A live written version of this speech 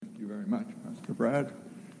very much, Pastor Brad.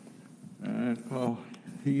 And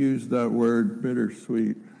he used that word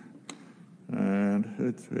bittersweet,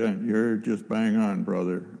 and you're just bang on,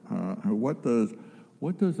 brother. What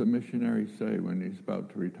does a missionary say when he's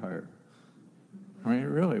about to retire? I mean,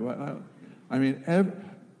 really?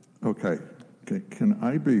 Okay. Can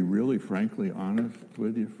I be really, frankly honest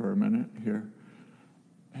with you for a minute here?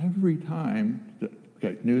 Every time,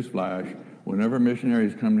 newsflash, whenever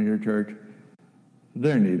missionaries come to your church,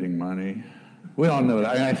 they're needing money. We all know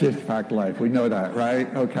that. That's just fact life. We know that, right?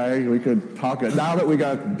 Okay, we could talk it. Now that we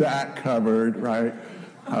got that covered, right?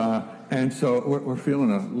 And so we're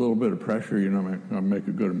feeling a little bit of pressure, make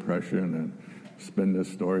a good impression and spin this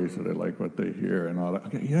story so they like what they hear and all that.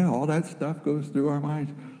 Okay, yeah, all that stuff goes through our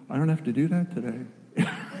minds. I don't have to do that today.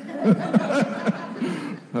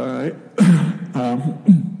 All right.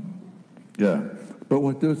 Yeah. But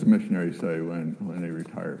what does the missionary say when he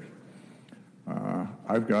retires?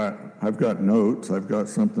 I've got notes. I've got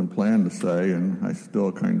something planned to say, and I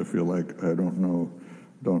still kind of feel like I don't know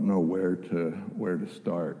where to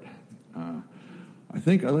start. I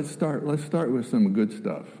think let's start with some good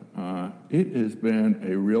stuff. It has been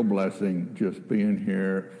a real blessing just being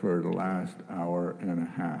here for the last hour and a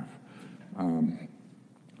half,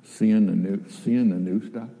 seeing the new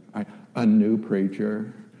stuff. A new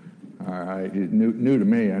preacher. All right, new to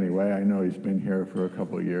me anyway. I know he's been here for a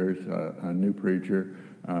couple of years. A new preacher,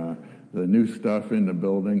 the new stuff in the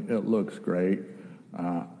building. It looks great.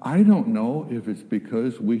 I don't know if it's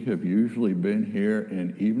because we have usually been here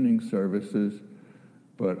in evening services,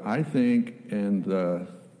 but I think in the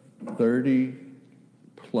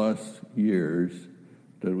 30-plus years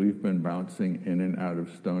that we've been bouncing in and out of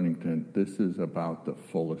Stonington, this is about the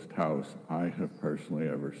fullest house I have personally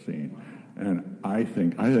ever seen. And I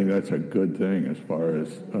think that's a good thing as far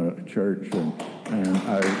as church,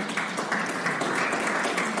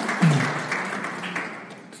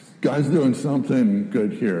 God's doing something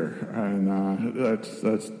good here, and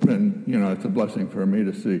that's been it's a blessing for me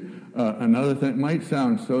to see. Another thing might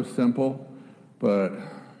sound so simple, but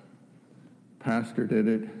Pastor did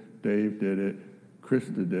it, Dave did it,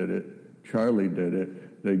 Krista did it, Charlie did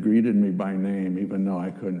it. They greeted me by name, even though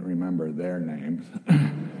I couldn't remember their names.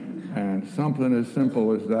 And something as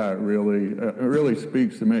simple as that really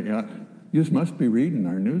speaks to me. You just must be reading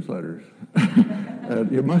our newsletters.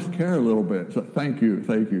 You must care a little bit. So thank you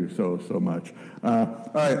so much. All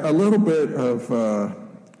right, a little bit of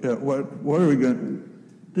what are we going?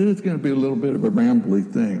 This is going to be a little bit of a rambly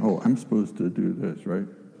thing. Oh, I'm supposed to do this, right?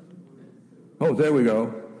 Oh, there we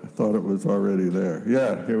go. I thought it was already there.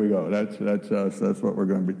 Yeah, here we go. That's us. That's what we're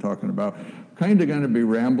going to be talking about. Kind of going to be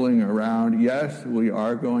rambling around. Yes, we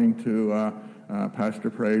are going to, Pastor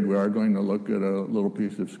prayed, we are going to look at a little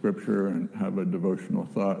piece of Scripture and have a devotional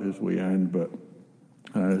thought as we end, but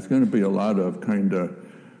it's going to be a lot of kind of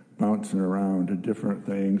bouncing around to different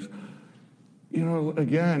things.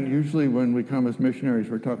 Again, usually when we come as missionaries,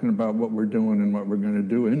 we're talking about what we're doing and what we're going to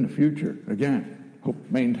do in the future. Again, hope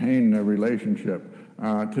maintain a relationship.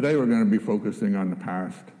 Today we're going to be focusing on the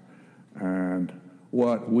past and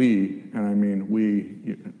what we, and I mean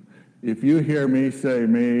we, if you hear me say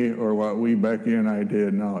me or what we, Becky and I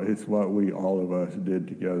did, no, it's what we, all of us, did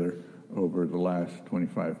together over the last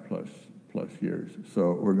 25 plus years.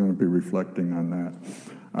 So we're going to be reflecting on that.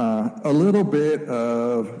 A little bit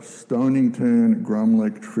of Stonington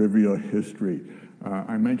Grumlick trivia history.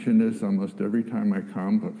 I mention this almost every time I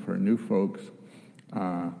come, but for new folks,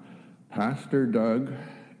 Pastor Doug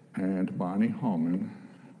and Bonnie Holman,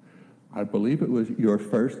 I believe it was your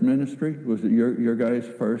first ministry. Was it your guys'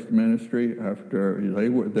 first ministry after they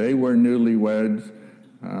were newlyweds,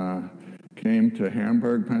 came to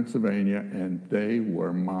Hamburg, Pennsylvania, and they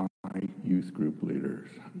were my youth group leaders.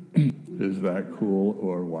 Is that cool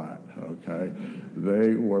or what? Okay,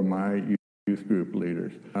 they were my youth group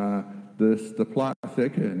leaders. The plot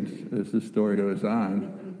thickens as the story goes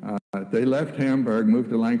on. They left Hamburg, moved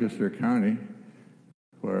to Lancaster County,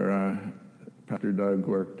 where Pastor Doug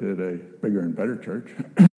worked at a bigger and better church.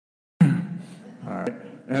 All right.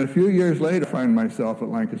 And a few years later, I find myself at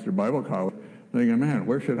Lancaster Bible College thinking, man,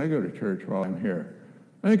 where should I go to church while I'm here?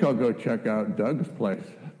 I think I'll go check out Doug's place.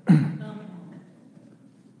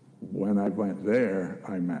 When I went there,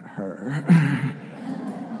 I met her.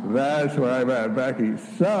 That's where I met Becky.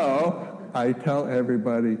 So I tell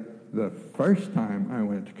everybody the first time I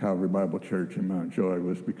went to Calvary Bible Church in Mount Joy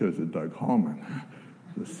was because of Doug Holman.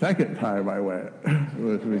 The second time I went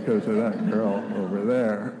was because of that girl over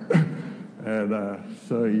there. And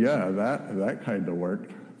so, yeah, that kind of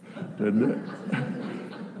worked, didn't it?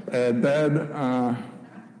 And then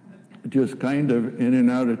just kind of in and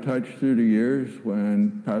out of touch through the years.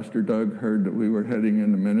 When Pastor Doug heard that we were heading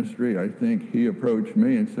into ministry, I think he approached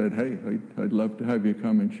me and said, hey, I'd love to have you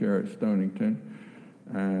come and share at Stonington.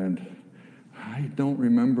 And I don't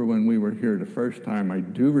remember when we were here the first time. I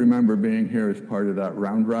do remember being here as part of that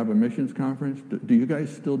Round Robin Missions Conference. Do you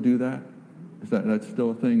guys still do that? That's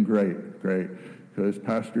still a thing? Great. Because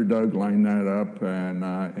Pastor Doug lined that up and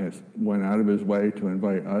went out of his way to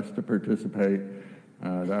invite us to participate.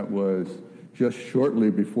 That was just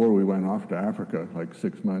shortly before we went off to Africa, like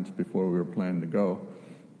 6 months before we were planning to go.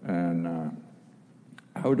 And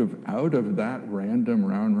out of that random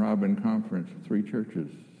round robin conference, 3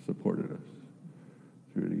 churches supported us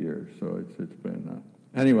through the years. So it's been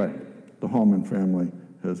anyway. The Hallman family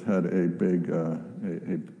has had a big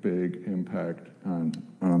impact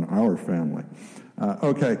on our family.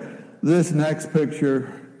 Okay, this next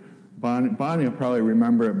picture. Bonnie will probably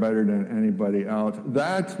remember it better than anybody else.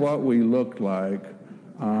 That's what we looked like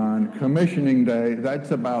on commissioning day. That's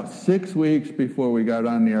about 6 weeks before we got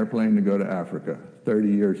on the airplane to go to Africa, 30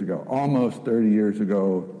 years ago. Almost 30 years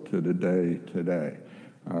ago to the day today.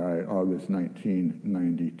 All right, August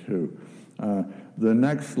 1992. The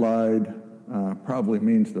next slide probably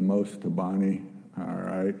means the most to Bonnie, all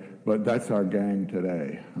right? But that's our gang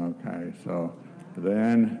today, okay? So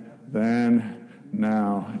then,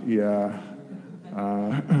 now, yeah,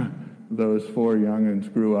 those 4 young'uns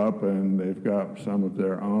grew up and they've got some of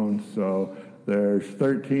their own. So there's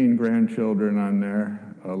 13 grandchildren on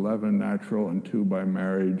there, 11 natural and 2 by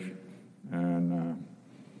marriage. And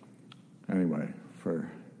anyway,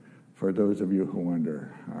 for those of you who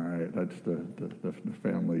wonder, all right, that's the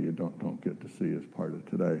family you don't get to see as part of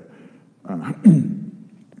today.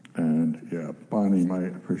 And yeah, Bonnie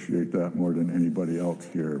might appreciate that more than anybody else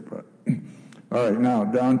here, but. All right, now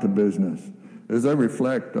down to business. As I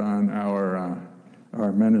reflect on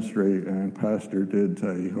our ministry, and Pastor did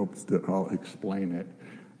say he hopes that I'll explain it.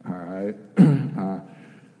 All right,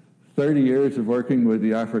 30 years of working with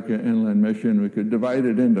the Africa Inland Mission. We could divide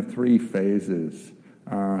it into 3 phases.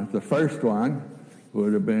 The first one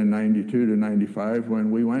would have been 92 to 95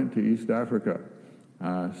 when we went to East Africa.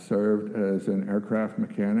 Served as an aircraft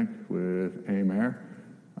mechanic with AIM Air.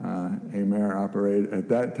 AIM Air operated at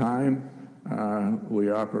that time. We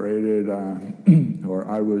operated, or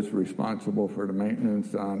I was responsible for the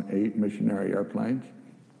maintenance on 8 missionary airplanes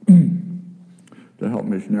to help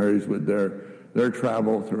missionaries with their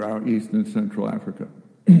travel throughout East and Central Africa.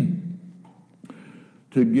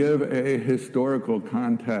 To give a historical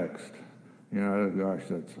context, gosh,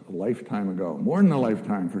 that's a lifetime ago, more than a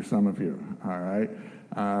lifetime for some of you, all right?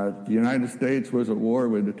 The United States was at war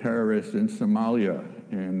with the terrorists in Somalia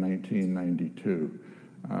in 1992.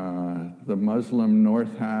 The Muslim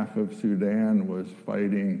north half of Sudan was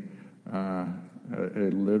fighting a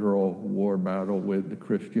literal war battle with the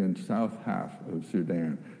Christian south half of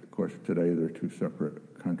Sudan. Of course, today they're 2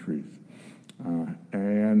 separate countries.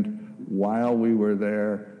 And while we were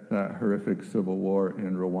there, that horrific civil war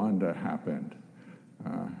in Rwanda happened.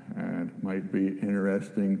 And it might be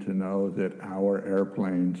interesting to know that our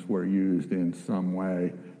airplanes were used in some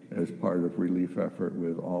way as part of relief effort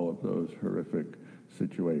with all of those horrific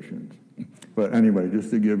situations. But anyway,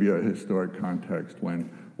 just to give you a historic context when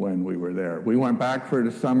we were there. We went back for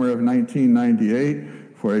the summer of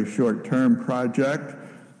 1998 for a short-term project,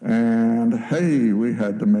 and hey, we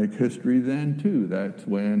had to make history then too. That's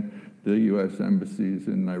when the U.S. embassies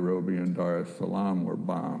in Nairobi and Dar es Salaam were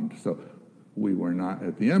bombed. So we were not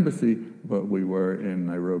at the embassy, but we were in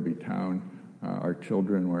Nairobi town. Our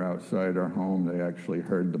children were outside our home. They actually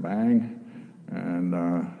heard the bang, and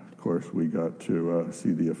of course, we got to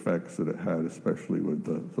see the effects that it had, especially with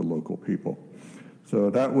the local people. So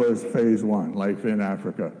that was phase 1, life in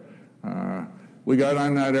Africa. We got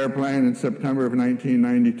on that airplane in September of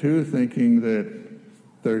 1992 thinking that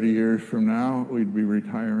 30 years from now we'd be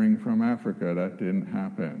retiring from Africa. That didn't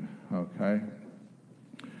happen, okay?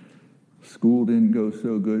 School didn't go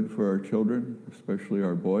so good for our children, especially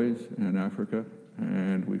our boys in Africa,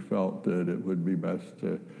 and we felt that it would be best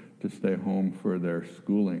to stay home for their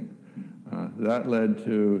schooling. That led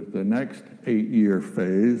to the next 8-year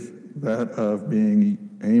phase, that of being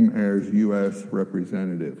AIM Air's U.S.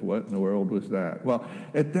 representative. What in the world was that? Well,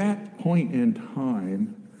 at that point in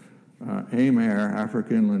time, AIM Air,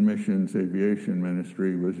 Africa Inland Missions Aviation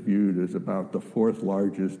Ministry, was viewed as about the 4th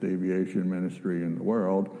largest aviation ministry in the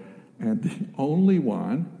world, and the only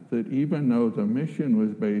one that, even though the mission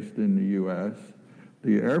was based in the U.S.,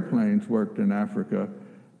 the airplanes worked in Africa,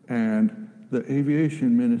 and the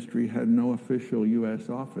aviation ministry had no official U.S.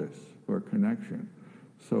 office or connection.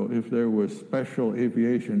 So if there was special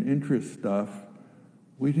aviation interest stuff,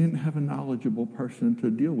 we didn't have a knowledgeable person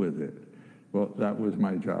to deal with it. Well, that was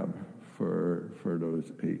my job for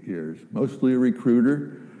those 8 years. Mostly a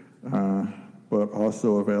recruiter, but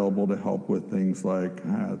also available to help with things like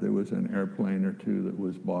there was an airplane or two that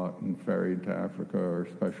was bought and ferried to Africa, or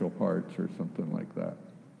special parts or something like that.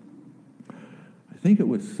 I think it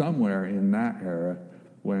was somewhere in that era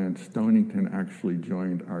when Stonington actually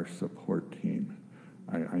joined our support team.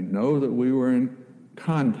 I know that we were in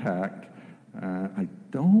contact. I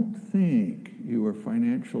don't think you were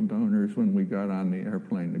financial donors when we got on the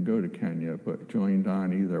airplane to go to Kenya, but joined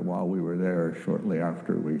on either while we were there or shortly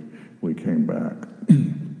after we came back.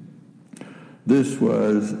 This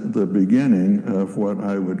was the beginning of what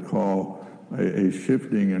I would call a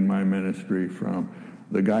shifting in my ministry from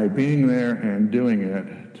the guy being there and doing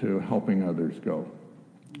it to helping others go.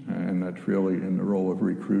 And that's really in the role of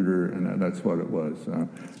recruiter, and that's what it was,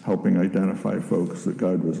 helping identify folks that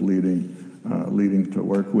God was leading to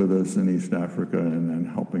work with us in East Africa, and then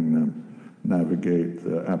helping them navigate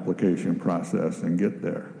the application process and get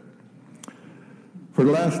there. For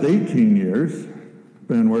the last 18 years,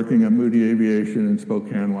 been working at Moody Aviation in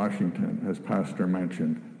Spokane, Washington, as Pastor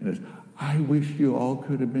mentioned. I wish you all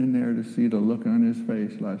could have been there to see the look on his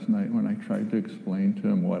face last night when I tried to explain to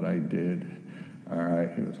him what I did. All right,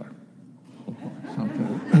 he was like, oh,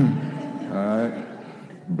 something. All right.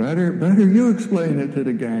 Better you explain it to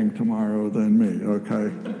the gang tomorrow than me,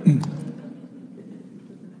 okay?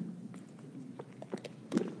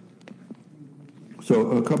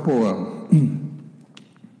 So a couple,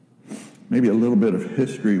 maybe a little bit of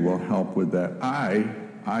history will help with that.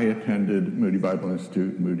 I attended Moody Bible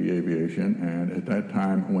Institute, Moody Aviation, and at that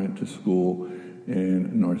time went to school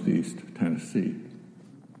in Northeast Tennessee.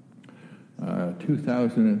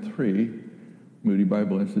 2003, Moody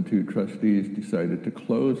Bible Institute trustees decided to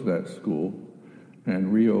close that school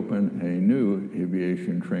and reopen a new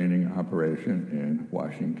aviation training operation in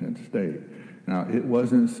Washington State. Now, it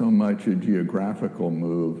wasn't so much a geographical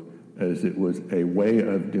move as it was a way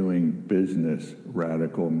of doing business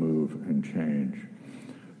radical move and change.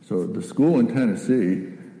 So the school in Tennessee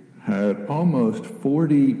had almost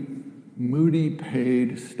 40 Moody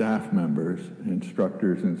paid staff members,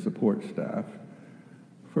 instructors and support staff,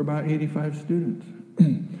 for about 85 students.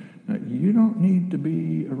 Now, you don't need to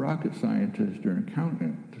be a rocket scientist or an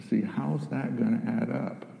accountant to see how's that going to add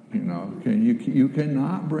up. You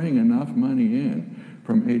cannot bring enough money in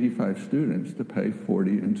from 85 students to pay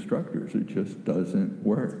 40 instructors. It just doesn't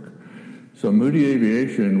work. So Moody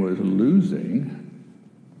Aviation was losing,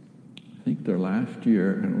 I think their last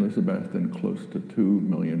year in Elizabethton, close to $2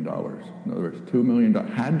 million. In other words, $2 million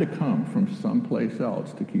had to come from someplace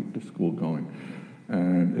else to keep the school going.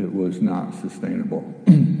 And it was not sustainable.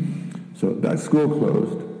 So that school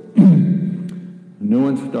closed. A new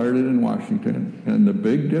one started in Washington, and the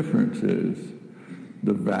big difference is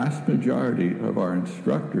the vast majority of our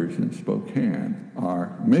instructors in Spokane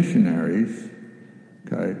are missionaries,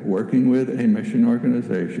 okay, working with a mission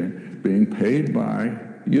organization, being paid by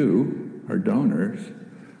you, our donors,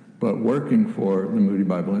 but working for the Moody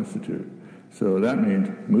Bible Institute. So that means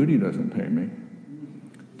Moody doesn't pay me.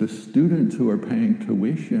 The students who are paying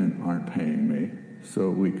tuition aren't paying me, so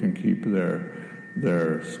we can keep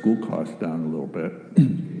their school costs down a little bit.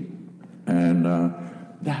 And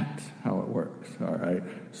that's how it works, all right?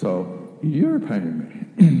 So you're paying me,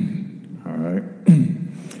 all right?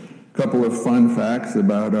 A couple of fun facts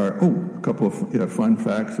about our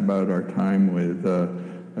time with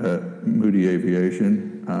Moody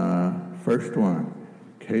Aviation. First one,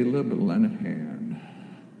 Caleb Lenahan.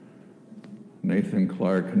 Nathan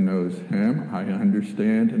Clark knows him, I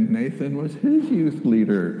understand, and Nathan was his youth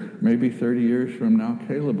leader. Maybe 30 years from now,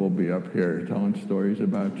 Caleb will be up here telling stories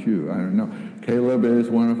about you. I don't know. Caleb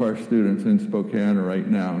is one of our students in Spokane right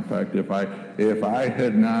now. In fact, if I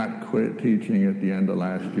had not quit teaching at the end of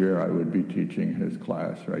last year, I would be teaching his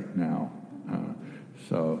class right now.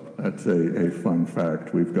 So that's a fun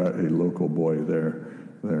fact. We've got a local boy there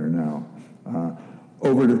now.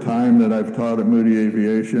 Over the time that I've taught at Moody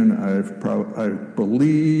Aviation, I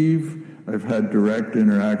believe I've had direct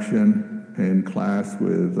interaction in class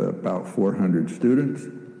with about 400 students.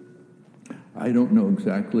 I don't know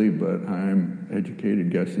exactly, but I'm educated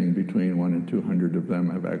guessing between 100 and 200 of them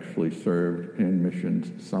have actually served in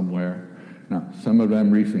missions somewhere. Now, some of them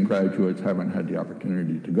recent graduates haven't had the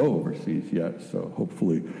opportunity to go overseas yet, so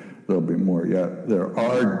hopefully there'll be more yet. There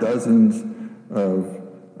are dozens of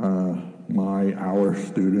our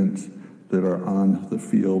students that are on the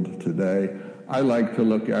field today. I like to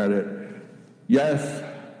look at it. Yes,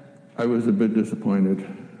 I was a bit disappointed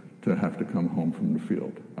to have to come home from the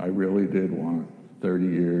field. I really did want 30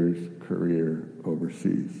 years career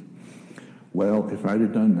overseas. Well, if I'd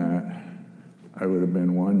have done that, I would have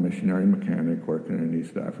been one missionary mechanic working in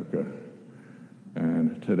East Africa.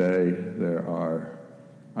 And today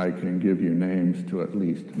I can give you names to at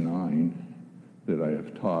least 9 that I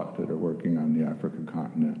have taught that are working on the African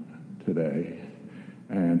continent today,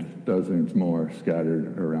 and dozens more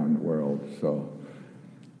scattered around the world. So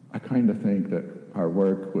I kind of think that our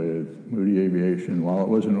work with Moody Aviation, while it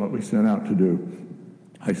wasn't what we set out to do,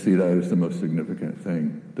 I see that as the most significant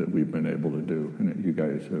thing that we've been able to do and that you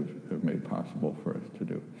guys have made possible for us to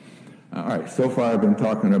do. All right, so far I've been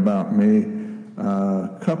talking about me.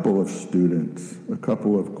 A couple of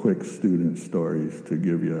quick student stories to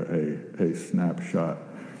give you a snapshot.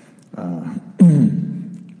 Are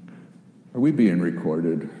we being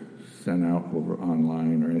recorded, sent out over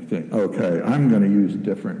online or anything? Okay, I'm going to use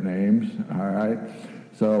different names, all right?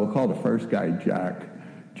 So we'll call the first guy Jack.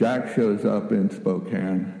 Jack shows up in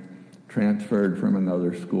Spokane, transferred from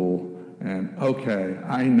another school, and okay,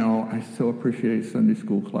 I know, I so appreciate Sunday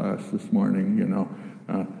school class this morning,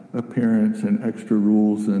 appearance and extra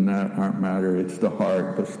rules and that aren't matter, it's the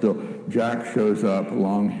heart, but still, Jack shows up,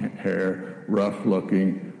 long hair, rough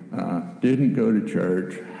looking, didn't go to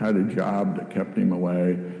church, had a job that kept him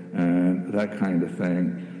away, and that kind of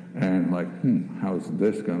thing, and like, how's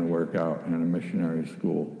this going to work out in a missionary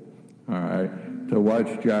school? All right, to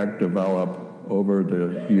watch Jack develop over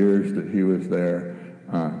the years that he was there,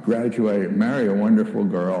 graduate, marry a wonderful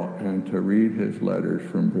girl, and to read his letters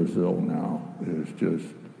from Brazil now is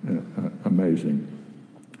just amazing.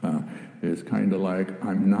 It's kind of like,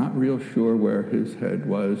 I'm not real sure where his head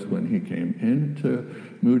was when he came into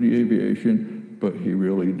Moody Aviation, but he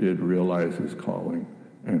really did realize his calling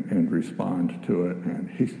and respond to it, and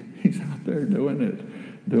he's out there doing it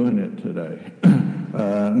today.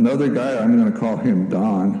 Another guy, I'm going to call him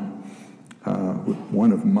Don,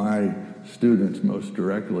 one of my students most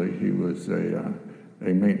directly. He was a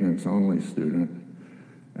maintenance-only student,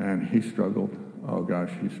 and he struggled. Oh gosh,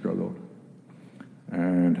 he struggled.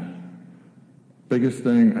 And biggest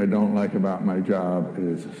thing I don't like about my job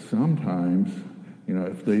is sometimes,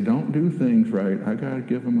 if they don't do things right, I got to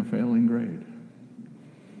give them a failing grade.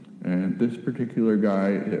 And this particular guy,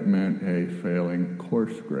 it meant a failing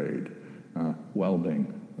course grade,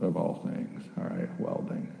 welding of all things. All right,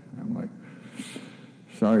 welding. I'm like,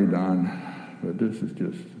 sorry, Don, but this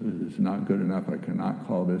is not good enough. I cannot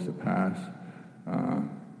call this a pass.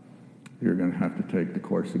 You're going to have to take the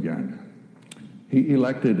course again. He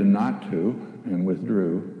elected not to and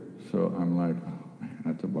withdrew, so I'm like, oh, man,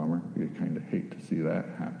 that's a bummer. You kind of hate to see that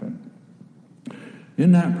happen.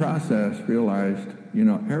 In that process, realized,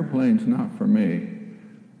 airplane's not for me,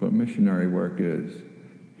 but missionary work is.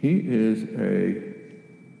 He is a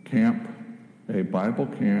Bible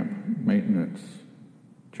camp maintenance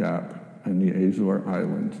chap in the Azores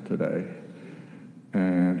Islands today.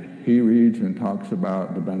 And he reads and talks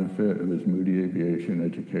about the benefit of his Moody Aviation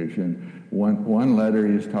education. One letter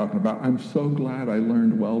he's talking about, I'm so glad I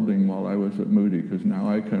learned welding while I was at Moody, because now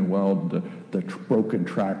I can weld the broken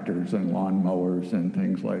tractors and lawnmowers and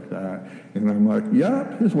things like that. And I'm like,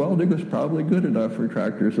 yeah, his welding was probably good enough for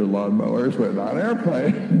tractors and lawnmowers, but not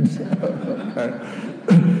airplanes.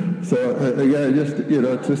 So again, just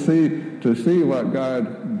to see what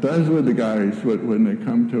God does with the guys when they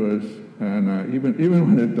come to us. And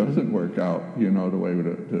even when it doesn't work out, the way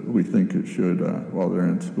that we think it should while they're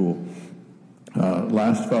in school.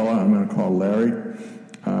 Last fella I'm going to call Larry.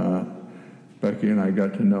 Becky and I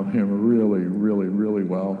got to know him really, really, really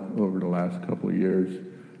well over the last couple of years.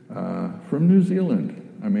 From New Zealand.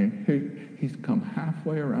 I mean, he's come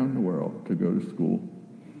halfway around the world to go to school.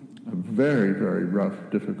 A very, very rough,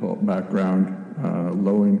 difficult background,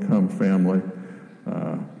 low-income family.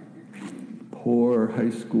 Poor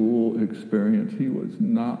high school experience. He was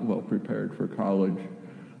not well prepared for college.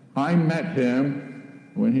 I met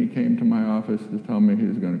him when he came to my office to tell me he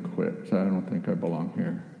was going to quit. So I don't think I belong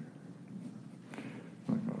here.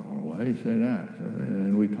 I'm like, oh, why do you say that?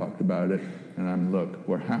 And we talked about it. And look,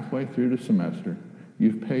 we're halfway through the semester.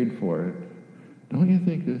 You've paid for it. Don't you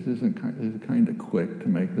think this is kind of quick to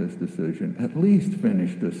make this decision? At least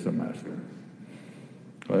finish this semester.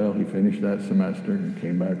 Well, he finished that semester and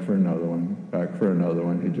came back for another one.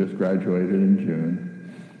 He just graduated in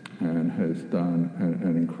June and has done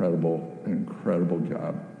an incredible, incredible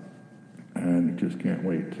job. And just can't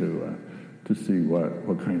wait to see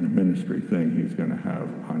what kind of ministry thing he's going to have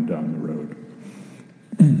on down the road.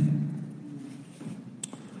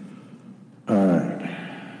 All right,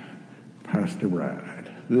 Pastor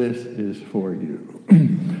Brad, this is for you.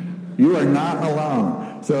 You are not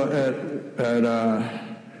alone. So at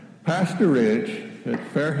Pastor Rich at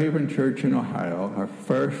Fairhaven Church in Ohio, our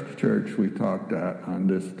first church we talked at on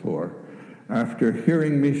this tour, after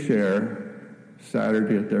hearing me share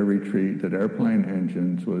Saturday at their retreat that airplane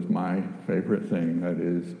engines was my favorite thing, that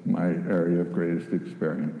is my area of greatest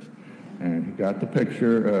experience. And he got the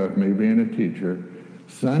picture of me being a teacher.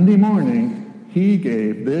 Sunday morning, he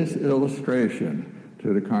gave this illustration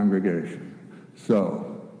to the congregation.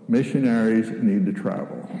 So, missionaries need to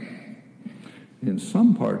travel. In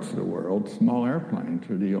some parts of the world, small airplanes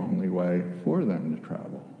are the only way for them to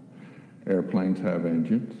travel. Airplanes have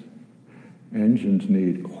engines. Engines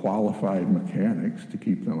need qualified mechanics to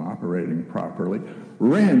keep them operating properly.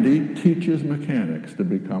 Randy teaches mechanics to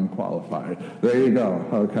become qualified. There you go,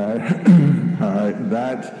 okay? All right,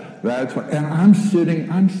 that's what, and I'm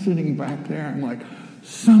sitting back there, I'm like,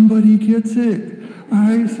 somebody gets it. All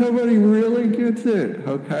right, somebody really gets it,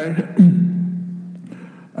 okay?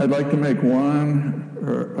 I'd like to make one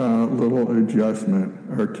little adjustment,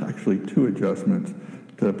 or actually two adjustments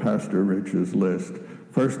to Pastor Rich's list.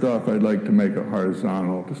 First off, I'd like to make it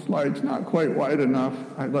horizontal. The slide's not quite wide enough.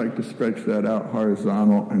 I'd like to stretch that out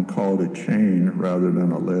horizontal and call it a chain rather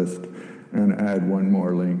than a list, and add one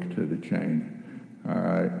more link to the chain. All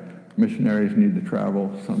right. Missionaries need to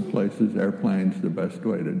travel some places. Airplanes, the best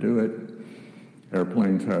way to do it.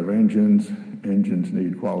 Airplanes have engines. Engines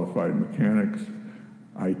need qualified mechanics.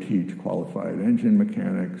 I teach qualified engine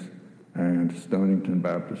mechanics. And Stonington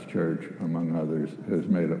Baptist Church, among others, has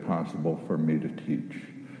made it possible for me to teach.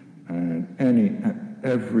 And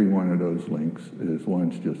every one of those links is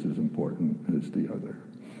one's just as important as the other.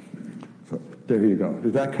 So there you go.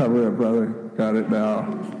 Did that cover it, brother? Got it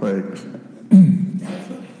now? Thanks.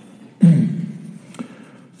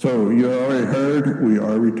 So you already heard we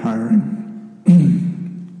are retiring.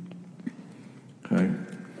 Okay.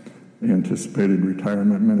 Anticipated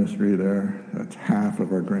retirement ministry there. That's half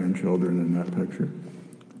of our grandchildren in that picture.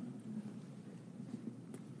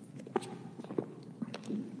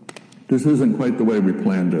 This isn't quite the way we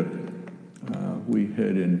planned it. We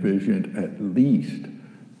had envisioned at least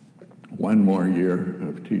one more year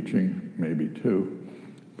of teaching, maybe two,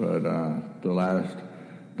 but the last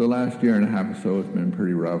year and a half or so has been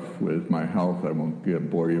pretty rough with my health. I won't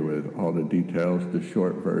bore you with all the details. The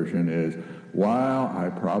short version is, while I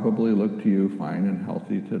probably look to you fine and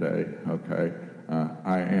healthy today, okay,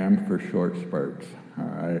 I am for short spurts, all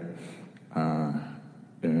right?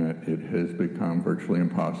 And it has become virtually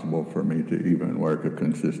impossible for me to even work a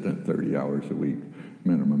consistent 30 hours a week,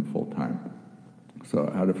 minimum full-time.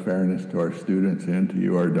 So out of fairness to our students and to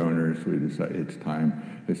you, our donors, we decided it's time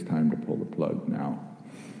to pull the plug now.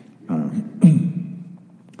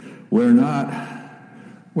 We're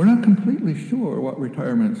not completely sure what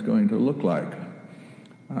retirement is going to look like.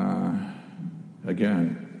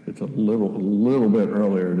 Again, it's a little bit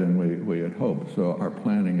earlier than we had hoped, so our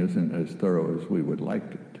planning isn't as thorough as we would like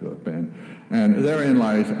it to have been. And therein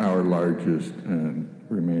lies our largest and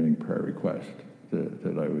remaining prayer request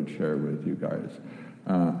that I would share with you guys.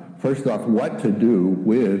 First off, what to do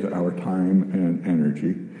with our time and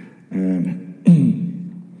energy. And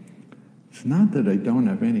it's not that I don't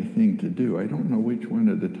have anything to do. I don't know which one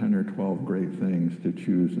of the 10 or 12 great things to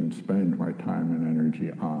choose and spend my time and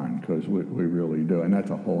energy on, because we really do. And that's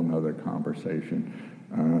a whole other conversation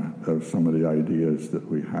of some of the ideas that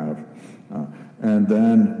we have. And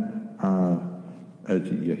then, as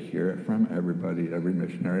you hear it from everybody, every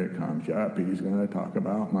missionary that comes, yep, he's going to talk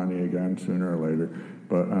about money again sooner or later.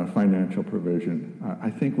 But financial provision. I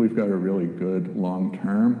think we've got a really good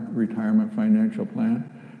long-term retirement financial plan.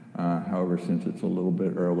 However, since it's a little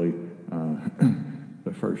bit early,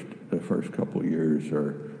 the first couple years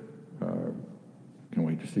can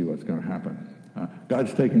wait to see what's going to happen.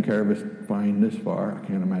 God's taken care of us fine this far. I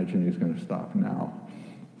can't imagine he's going to stop now.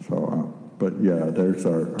 So, but yeah, there's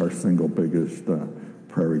our single biggest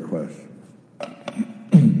prayer request.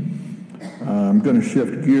 I'm going to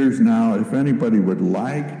shift gears now. If anybody would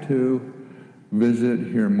like to visit,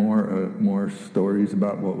 hear more stories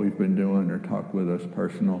about what we've been doing, or talk with us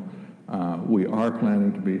personal, we are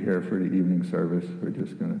planning to be here for the evening service. We're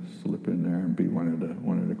just going to slip in there and be one of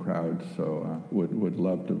the crowds. So would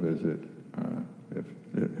love to visit if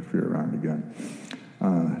you're around again.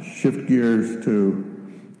 Shift gears to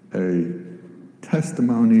a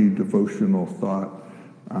testimony devotional thought.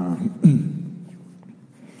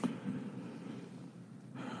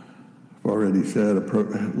 I've already said,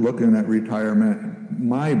 looking at retirement,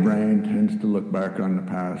 my brain tends to look back on the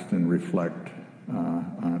past and reflect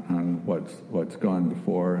on what's gone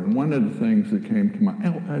before. And one of the things that came to mind,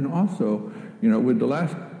 and also, with the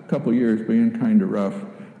last couple of years being kind of rough,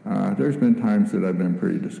 there's been times that I've been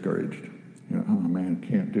pretty discouraged. oh man,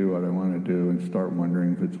 can't do what I want to do, and start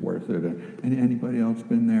wondering if it's worth it. And anybody else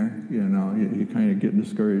been there? You kind of get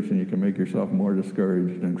discouraged, and you can make yourself more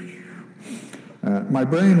discouraged. And my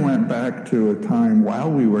brain went back to a time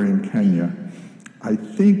while we were in Kenya. I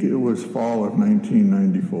think it was fall of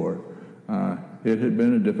 1994. It had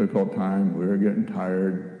been a difficult time. We were getting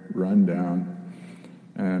tired, run down.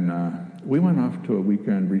 And we went off to a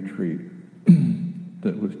weekend retreat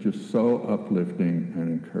that was just so uplifting and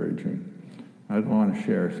encouraging. I want to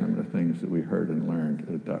share some of the things that we heard and learned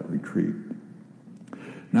at that retreat.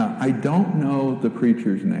 Now, I don't know the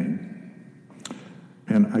preacher's name,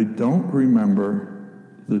 and I don't remember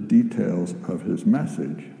the details of his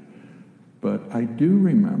message, but I do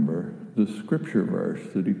remember the scripture verse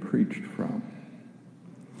that he preached from.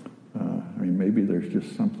 Maybe there's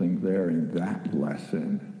just something there in that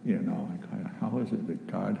lesson, how is it that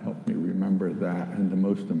God helped me remember that? And the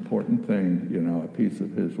most important thing, a piece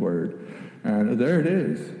of his word. And there it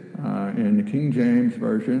is, in the King James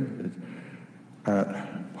Version. It's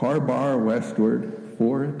at Parbar westward,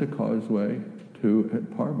 4 at the causeway, 2 at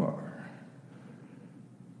Parbar.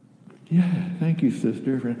 Yeah, thank you,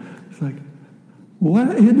 sister. It's like,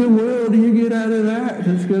 what in the world do you get out of that?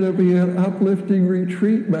 It's going to be an uplifting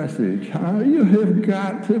retreat message. You have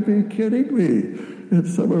got to be kidding me. And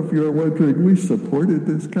some of you are wondering, we supported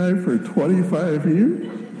this guy for 25 years?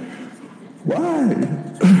 Why?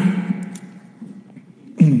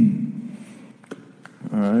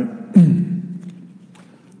 All right.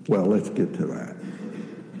 Well, let's get to that.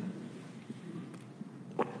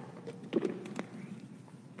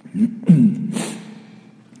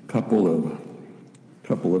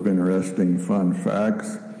 Couple of interesting fun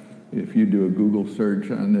facts. If you do a Google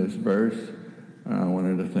search on this verse, one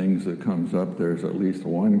of the things that comes up, there's at least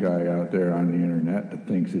one guy out there on the internet that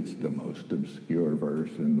thinks it's the most obscure verse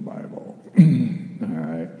in the Bible. All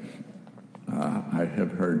right. I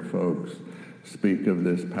have heard folks speak of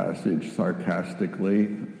this passage sarcastically.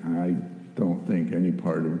 I don't think any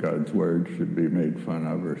part of God's word should be made fun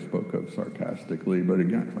of or spoke of sarcastically. But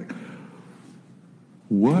again, it's like,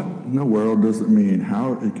 what in the world does it mean?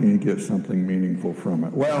 How can you get something meaningful from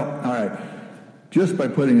it? Well, all right. Just by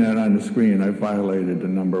putting that on the screen, I violated the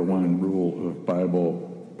number one rule of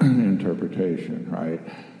Bible interpretation, right?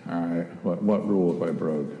 All right. What rule have I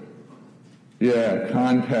broke? Yeah,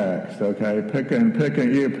 context. Okay.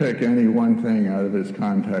 You pick any one thing out of its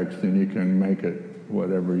context, and you can make it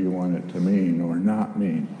whatever you want it to mean or not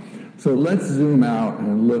mean. So let's zoom out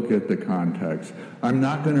and look at the context. I'm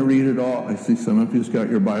not going to read it all. I see some of you's got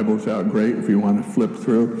your Bibles out. Great if you want to flip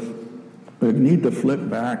through. But you need to flip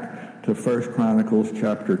back to 1 Chronicles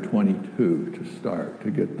chapter 22 to start, to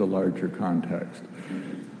get the larger context.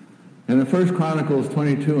 And in 1 Chronicles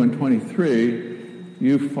 22 and 23,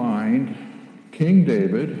 you find King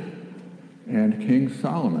David and King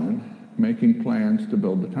Solomon making plans to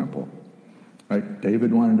build the temple. Right?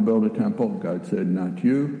 David wanted to build a temple. God said, not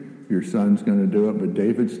you. Your son's going to do it. But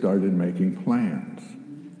David started making plans.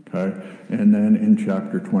 Okay? And then in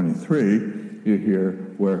chapter 23, you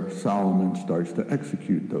hear where Solomon starts to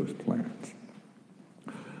execute those plans.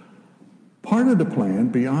 Part of the plan,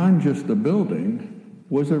 beyond just the building,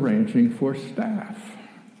 was arranging for staff.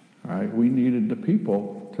 Right? We needed the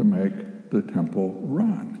people to make the temple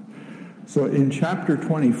run. So in chapter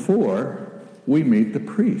 24, we meet the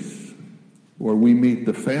priests, or we meet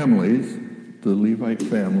the families, the Levite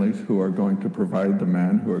families, who are going to provide the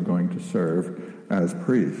men who are going to serve as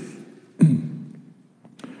priests.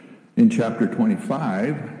 In chapter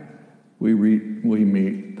 25, we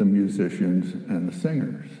meet the musicians and the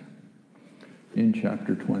singers. In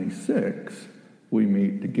chapter 26, we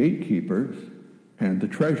meet the gatekeepers and the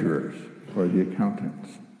treasurers, or the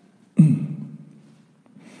accountants.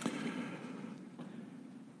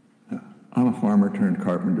 I'm a farmer turned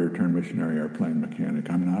carpenter turned missionary airplane mechanic.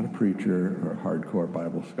 I'm not a preacher or a hardcore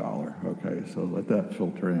Bible scholar, okay? So let that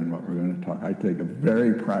filter in what we're going to talk. I take a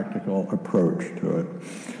very practical approach to it.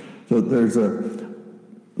 So there's a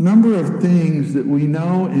number of things that we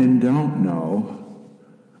know and don't know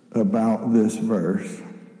about this verse.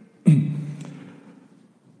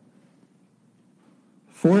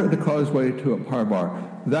 4 at the causeway, 2 at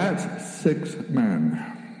Parbar. That's 6 men,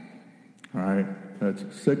 all right? That's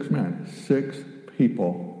 6 men, 6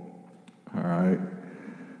 people, all right,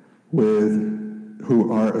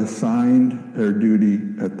 who are assigned their duty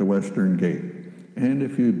at the western gate. And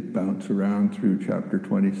if you bounce around through chapter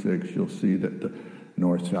 26, you'll see that the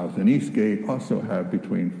north, south, and east gate also have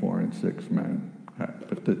between 4 and 6 men.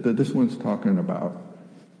 But this one's talking about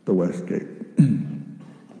the west gate.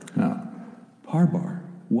 Now, Parbar,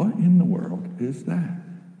 what in the world is that?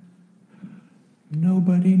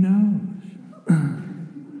 Nobody knows.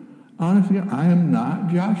 Honestly, I am not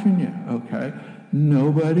joshing you, okay?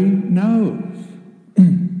 Nobody knows.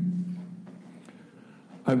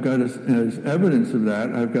 I've got, as evidence of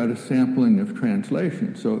that, I've got a sampling of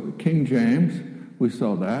translation. So King James, we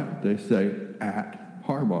saw that. They say, at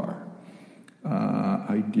Parbar.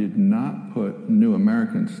 I did not put New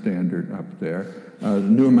American Standard up there. The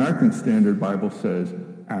New American Standard Bible says,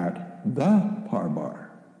 at the Parbar.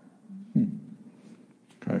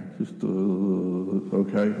 Okay,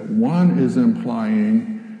 okay. One is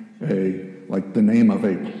implying like the name of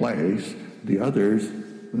a place. The other's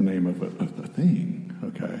the name of a thing.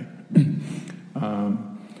 Okay.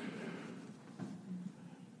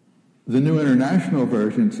 The New International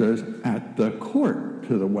Version says, at the court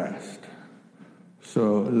to the west.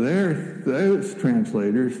 So those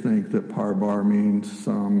translators think that Parbar means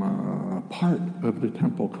some part of the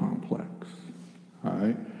temple complex. All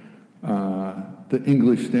right? The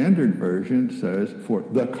English Standard Version says for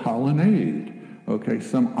the colonnade. Okay,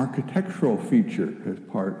 some architectural feature as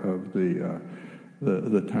part of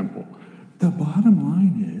the temple. The bottom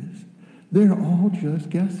line is, they're all just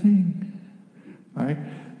guessing. All right?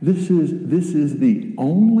 This is the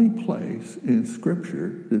only place in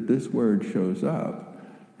Scripture that this word shows up,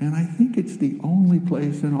 and I think it's the only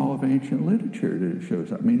place in all of ancient literature that it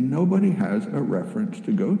shows up. I mean, nobody has a reference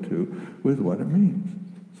to go to with what it means.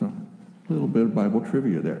 So, a little bit of Bible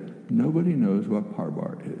trivia there. Nobody knows what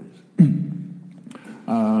Parbar is.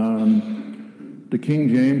 The King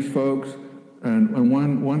James folks, and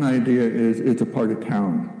one idea is it's a part of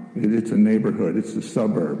town. It's a neighborhood. It's a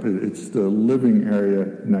suburb. It's the living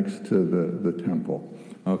area next to the temple,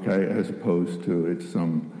 okay, as opposed to it's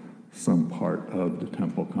some part of the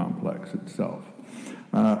temple complex itself.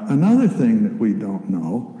 Another thing that we don't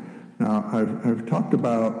know, now I've talked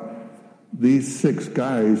about these 6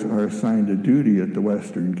 guys are assigned a duty at the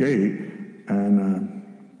Western Gate,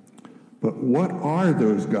 but what are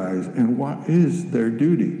those guys and what is their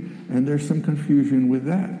duty? And there's some confusion with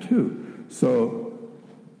that too. So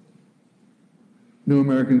New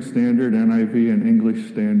American Standard, NIV, and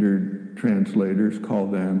English Standard translators call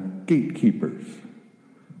them gatekeepers.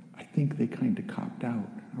 I think they kind of copped out,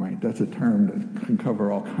 right? That's a term that can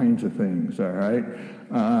cover all kinds of things, all right?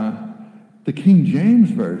 The King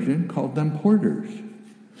James Version called them porters.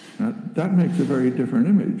 Now, that makes a very different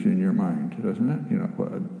image in your mind, doesn't it? You know,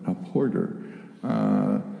 a porter.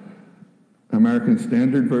 American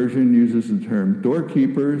Standard Version uses the term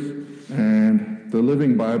doorkeepers, and the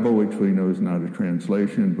Living Bible, which we know is not a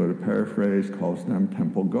translation but a paraphrase, calls them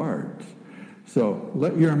temple guards. So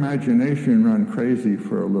let your imagination run crazy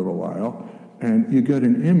for a little while, and you get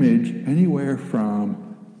an image anywhere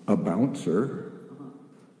from a bouncer.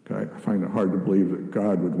 Okay, I find it hard to believe that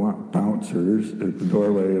God would want bouncers at the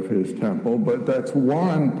doorway of his temple, but that's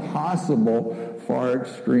one possible far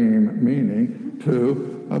extreme meaning,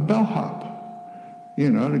 to a bellhop. You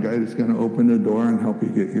know, the guy that's going to open the door and help you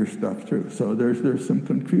get your stuff through. So there's some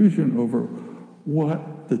confusion over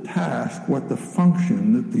what the task, what the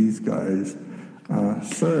function that these guys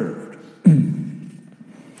served.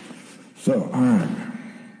 So, all right.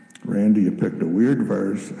 Randy, you picked a weird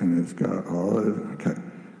verse, and it's got all of it. Okay.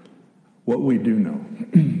 What we do know,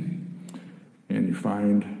 and you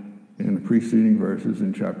find in the preceding verses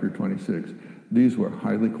in chapter 26, these were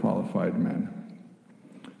highly qualified men.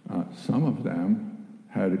 Some of them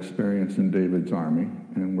had experience in David's army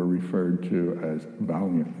and were referred to as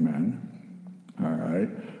valiant men. All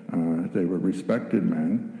right. They were respected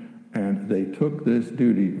men, and they took this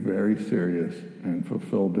duty very serious and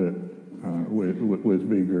fulfilled it with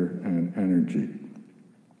vigor and energy.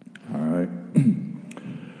 All right.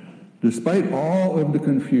 Despite all of the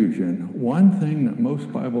confusion, one thing that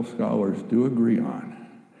most Bible scholars do agree on,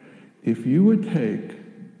 if you would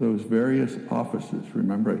take those various offices,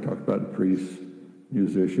 remember I talked about priests,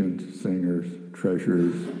 musicians, singers,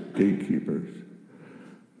 treasurers, gatekeepers.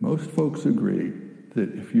 Most folks agree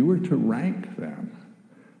that if you were to rank them,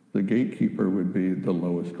 the gatekeeper would be the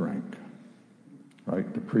lowest rank.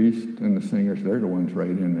 Right? The priest and the singers, they're the ones right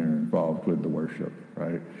in there involved with the worship,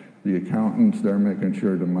 right? The accountants, they're making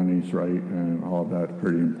sure the money's right and all of that,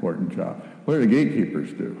 pretty important job. What do the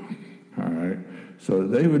gatekeepers do? All right? So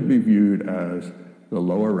they would be viewed as the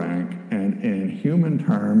lower rank, and in human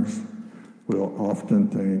terms, we'll often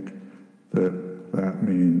think that that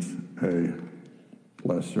means a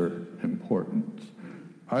lesser importance.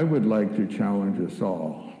 I would like to challenge us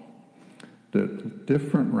all that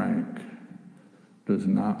different rank does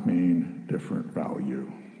not mean different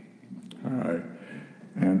value. All right?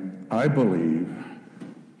 And I believe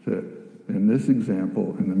that in this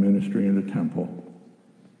example, in the ministry in the temple,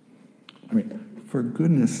 I mean, for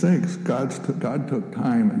goodness sakes, God took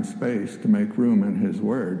time and space to make room in his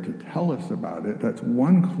word to tell us about it. That's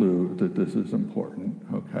one clue that this is important,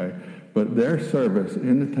 okay? But their service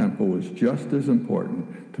in the temple was just as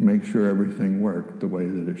important to make sure everything worked the way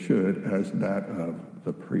that it should as that of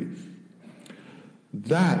the priests.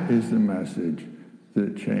 That is the message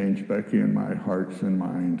that changed Becky and my hearts and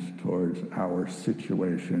minds towards our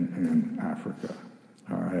situation in Africa.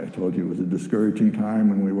 All right, I told you it was a discouraging time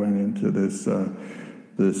when we went into this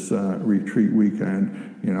retreat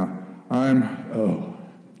weekend. You know,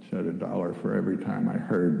 shed $1 for every time I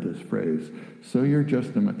heard this phrase. So you're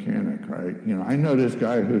just a mechanic, right? You know, I know this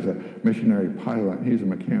guy who's a missionary pilot. He's a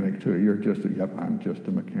mechanic too. Yep, I'm just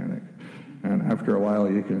a mechanic. And after a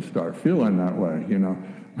while, you can start feeling that way. You know,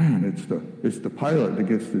 man, it's the pilot that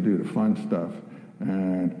gets to do the fun stuff,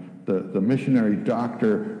 and the missionary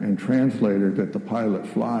doctor and translator that the pilot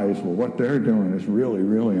flies, well, what they're doing is really,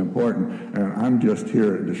 really important. And I'm just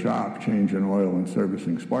here at the shop changing oil and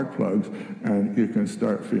servicing spark plugs, and you can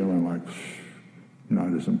start feeling like,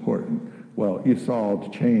 not as important. Well, you saw the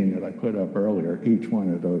chain that I put up earlier. Each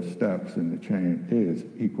one of those steps in the chain is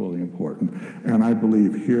equally important. And I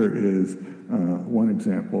believe here is one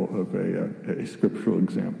example of a scriptural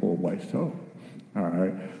example of why so. All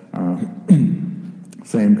right.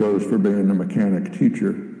 Same goes for being a mechanic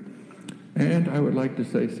teacher. And I would like to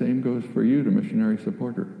say same goes for you, the missionary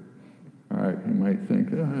supporter. All right, you might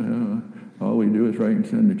think, all we do is write and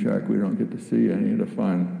send a check. We don't get to see any of the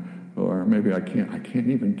fun. Or maybe I can't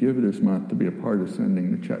even give this month to be a part of sending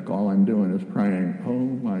the check. All I'm doing is praying. Oh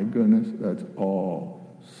my goodness, that's all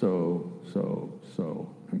so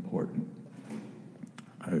important.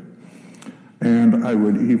 And I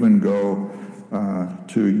would even go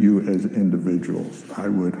to you as individuals. I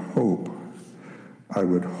would hope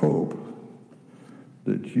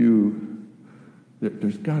that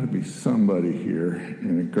there's got to be somebody here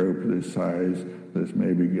in a group this size that's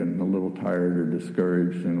maybe getting a little tired or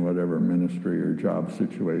discouraged in whatever ministry or job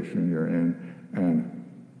situation you're in. And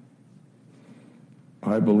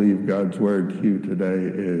I believe God's word to you today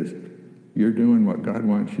is, you're doing what God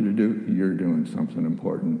wants you to do. You're doing something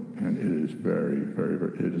important, and it is very, very,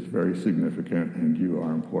 very, it is very significant, and you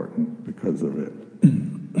are important because of it.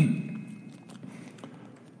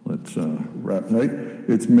 Let's wrap, right?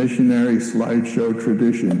 It's missionary slideshow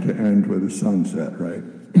tradition to end with a sunset, right?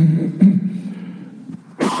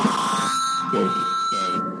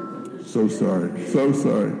 So sorry.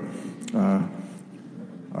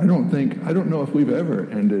 I don't know if we've ever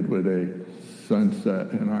ended with a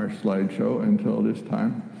sunset in our slideshow until this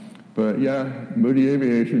time. But yeah, Moody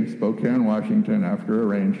Aviation, Spokane, Washington, after a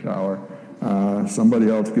rain shower. Somebody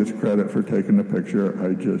else gets credit for taking the picture.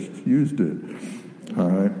 I just used it. All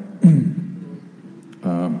right.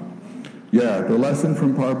 The lesson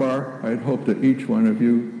from Parbar, I'd hope that each one of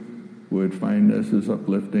you would find this as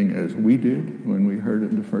uplifting as we did when we heard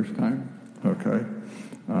it the first time. Okay.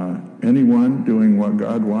 Anyone doing what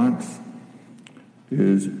God wants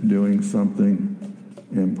is doing something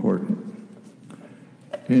important.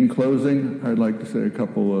 In closing, I'd like to say a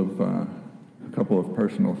couple of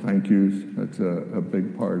personal thank yous. That's a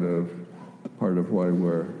big part of why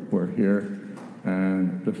we're here.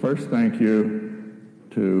 And the first thank you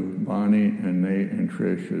to Bonnie and Nate and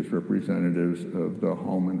Trish as representatives of the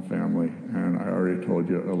Holman family. And I already told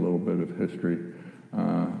you a little bit of history.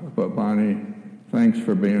 But Bonnie, thanks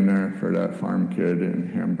for being there for that farm kid in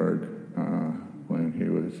Hamburg when he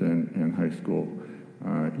was in high school.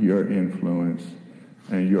 Your influence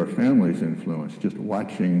and your family's influence, just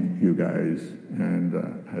watching you guys, and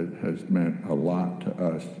has meant a lot to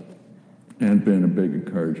us and been a big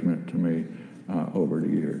encouragement to me over the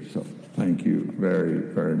years. So thank you very,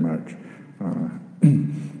 very much.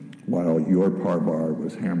 While your Parbar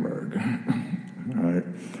was Hamburg. All right.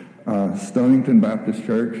 Stonington Baptist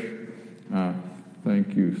Church,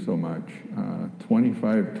 thank you so much.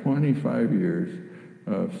 25 years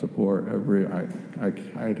of support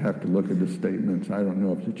I'd have to look at the statements. I don't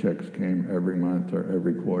know if the checks came every month or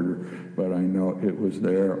every quarter, but I know it was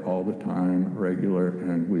there all the time, regular,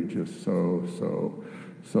 and we just so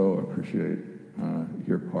appreciate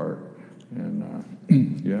your part and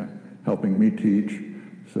helping me teach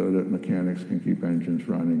so that mechanics can keep engines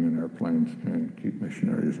running and airplanes can keep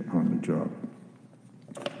missionaries on the job.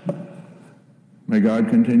 May God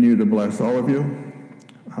continue to bless all of you,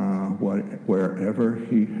 wherever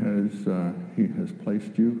He has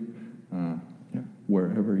placed you,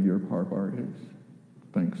 wherever your Parbar is.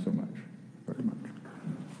 Thanks so much, very much.